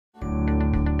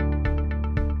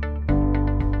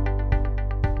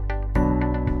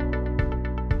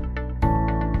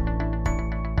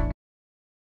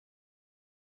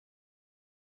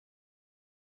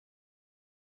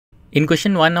In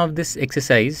question 1 of this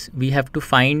exercise, we have to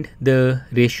find the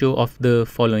ratio of the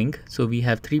following. So we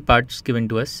have 3 parts given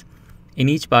to us. In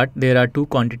each part, there are 2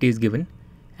 quantities given,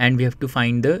 and we have to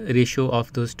find the ratio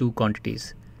of those 2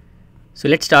 quantities. So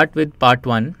let's start with part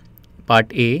 1, part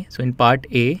A. So in part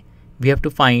A, we have to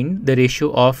find the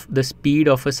ratio of the speed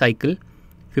of a cycle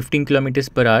 15 kilometers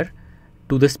per hour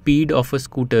to the speed of a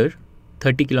scooter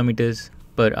 30 kilometers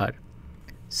per hour.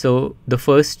 So the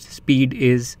first speed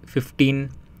is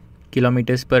 15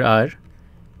 kilometers per hour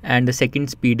and the second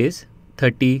speed is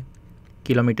 30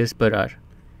 kilometers per hour.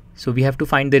 So we have to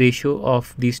find the ratio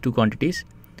of these 2 quantities.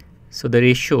 So the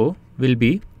ratio will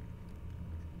be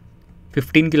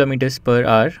 15 kilometers per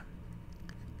hour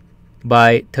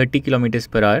by 30 kilometers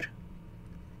per hour,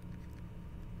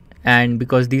 and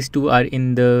because these two are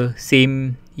in the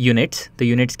same units, the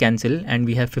units cancel and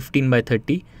we have 15 by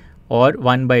 30 or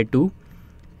 1 by 2,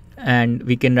 and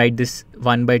we can write this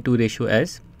 1 by 2 ratio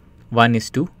as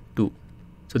 1:2.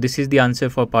 So this is the answer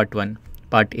for part 1,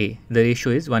 part A. The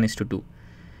ratio is 1:2.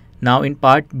 Now in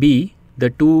part B, the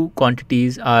 2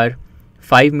 quantities are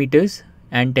 5 meters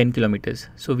and 10 kilometers.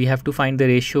 So we have to find the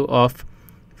ratio of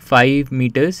 5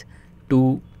 meters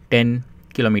to 10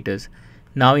 kilometers.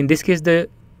 Now in this case, the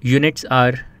units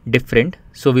are different,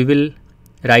 so we will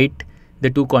write the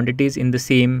 2 quantities in the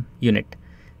same unit.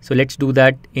 So let's do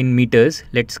that in meters.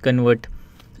 Let's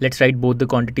write both the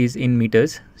quantities in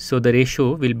meters. So the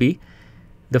ratio will be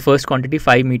the first quantity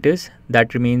 5 meters,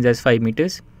 that remains as 5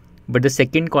 meters, but the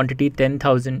second quantity 10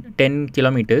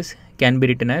 kilometers can be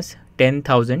written as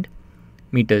 10,000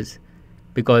 meters,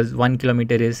 because 1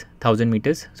 kilometer is 1000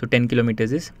 meters, so 10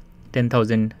 kilometers is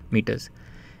 10,000 meters.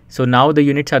 So now the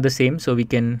units are the same, so we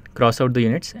can cross out the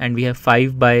units and we have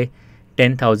 5 by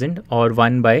 10,000 or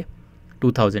 1 by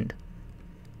 2000.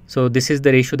 So this is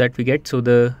the ratio that we get. So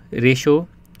the ratio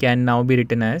can now be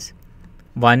written as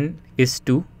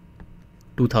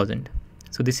 1:2000.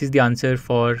 So this is the answer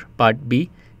for part B.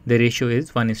 The ratio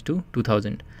is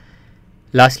 1:2000.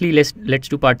 Lastly, let's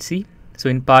do part C. So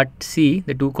in part C,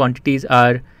 the 2 quantities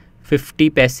are 50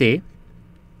 paise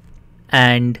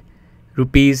and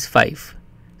rupees 5.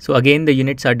 So again, the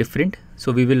units are different.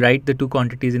 So we will write the 2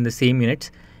 quantities in the same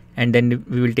units and then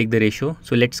we will take the ratio.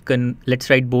 So let's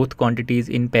write both quantities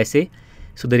in paise.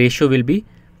 So the ratio will be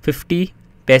 50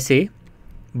 paise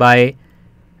by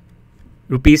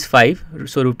rupees 5.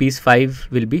 So rupees 5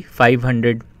 will be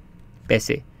 500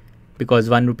 paise, because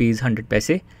 1 rupee is 100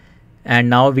 paise. And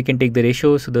now we can take the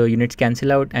ratio, so the units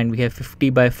cancel out and we have 50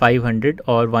 by 500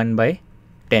 or 1 by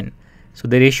 10. So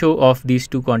the ratio of these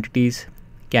 2 quantities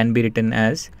can be written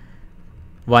as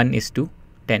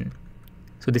 1:10.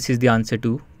 So this is the answer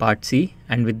to part C,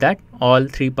 and with that all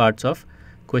 3 parts of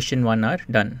question 1 are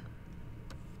done.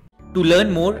 To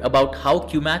learn more about how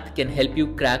QMath can help you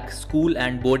crack school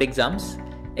and board exams,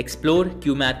 explore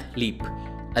QMath Leap,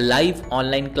 a live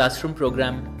online classroom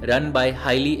program run by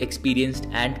highly experienced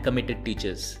and committed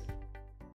teachers.